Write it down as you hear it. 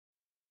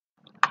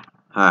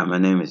Hi, my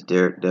name is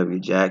Derek W.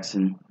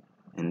 Jackson,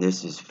 and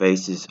this is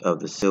Faces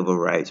of the Civil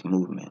Rights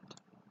Movement.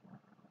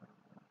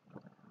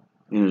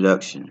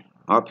 Introduction.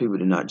 Our people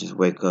did not just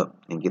wake up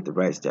and get the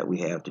rights that we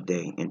have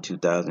today in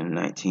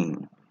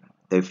 2019.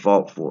 They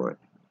fought for it.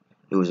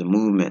 It was a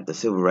movement, the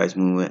Civil Rights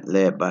Movement,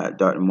 led by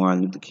Dr.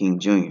 Martin Luther King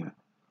Jr.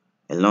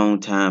 A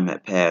long time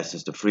had passed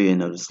since the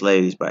freeing of the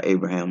slaves by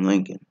Abraham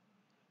Lincoln.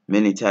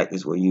 Many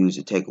tactics were used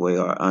to take away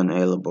our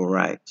unalienable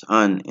rights.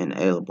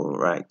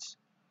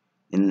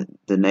 In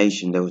the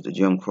nation, there was the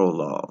Jim Crow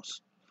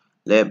laws.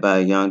 Led by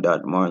a young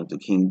Dr. Martin Luther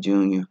King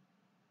Jr.,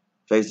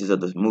 faces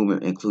of this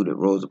movement included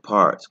Rosa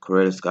Parks,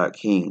 Coretta Scott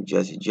King,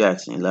 Jesse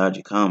Jackson,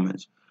 Elijah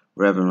Cummings,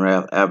 Reverend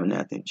Ralph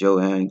Abernathy,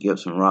 Joanne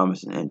Gibson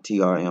Robinson, and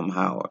T.R.M.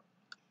 Howard.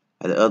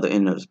 At the other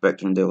end of the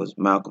spectrum, there was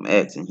Malcolm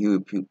X and Huey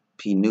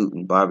P.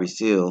 Newton, Bobby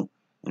Seale,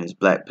 and his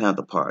Black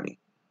Panther Party.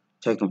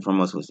 Taken from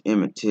us was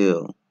Emmett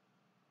Till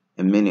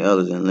and many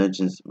others in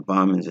lynchings,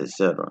 bombings,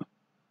 etc.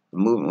 The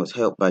movement was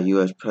helped by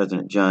U.S.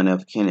 President John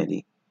F.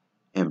 Kennedy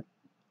and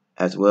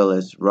as well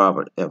as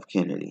Robert F.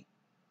 Kennedy.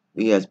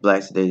 We as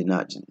blacks today did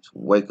not just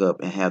wake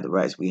up and have the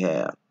rights we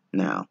have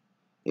now.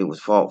 It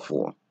was fought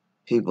for.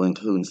 People,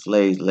 including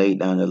slaves, laid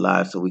down their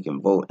lives so we can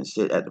vote and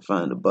sit at the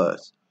front of the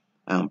bus.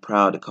 I am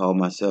proud to call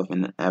myself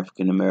an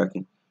African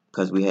American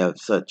because we have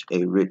such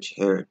a rich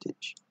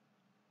heritage.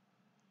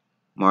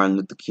 Martin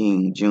Luther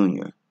King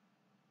Jr.,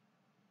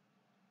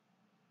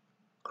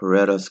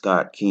 Coretta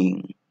Scott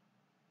King,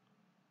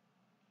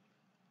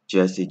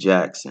 Jesse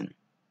Jackson,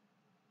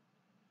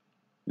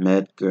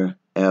 Medgar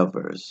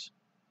Evers,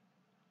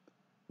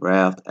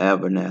 Ralph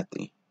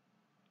Abernathy,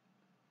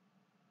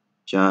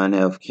 John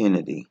F.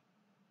 Kennedy,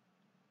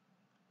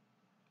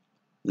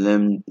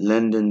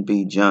 Lyndon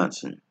B.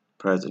 Johnson,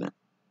 President,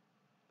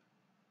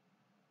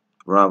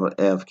 Robert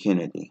F.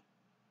 Kennedy,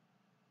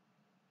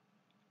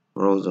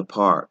 Rosa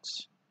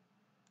Parks,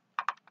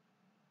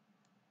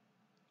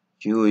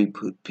 Huey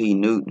P.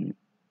 Newton,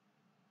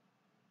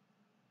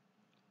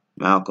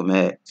 Malcolm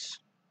X,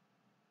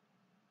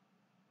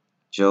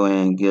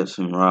 Joanne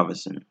Gibson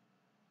Robinson,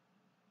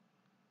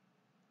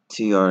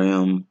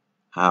 T.R.M.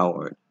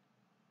 Howard,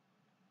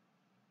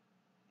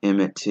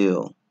 Emmett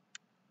Till,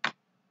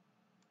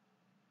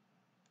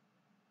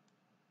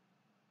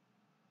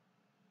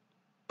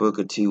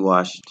 Booker T.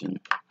 Washington,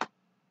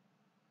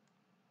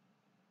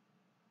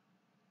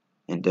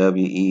 and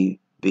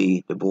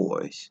W.E.B. Du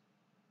Bois.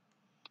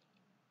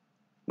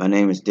 My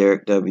name is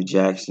Derek W.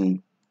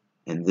 Jackson,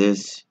 and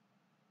this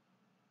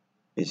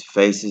is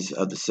Faces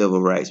of the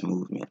Civil Rights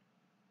Movement.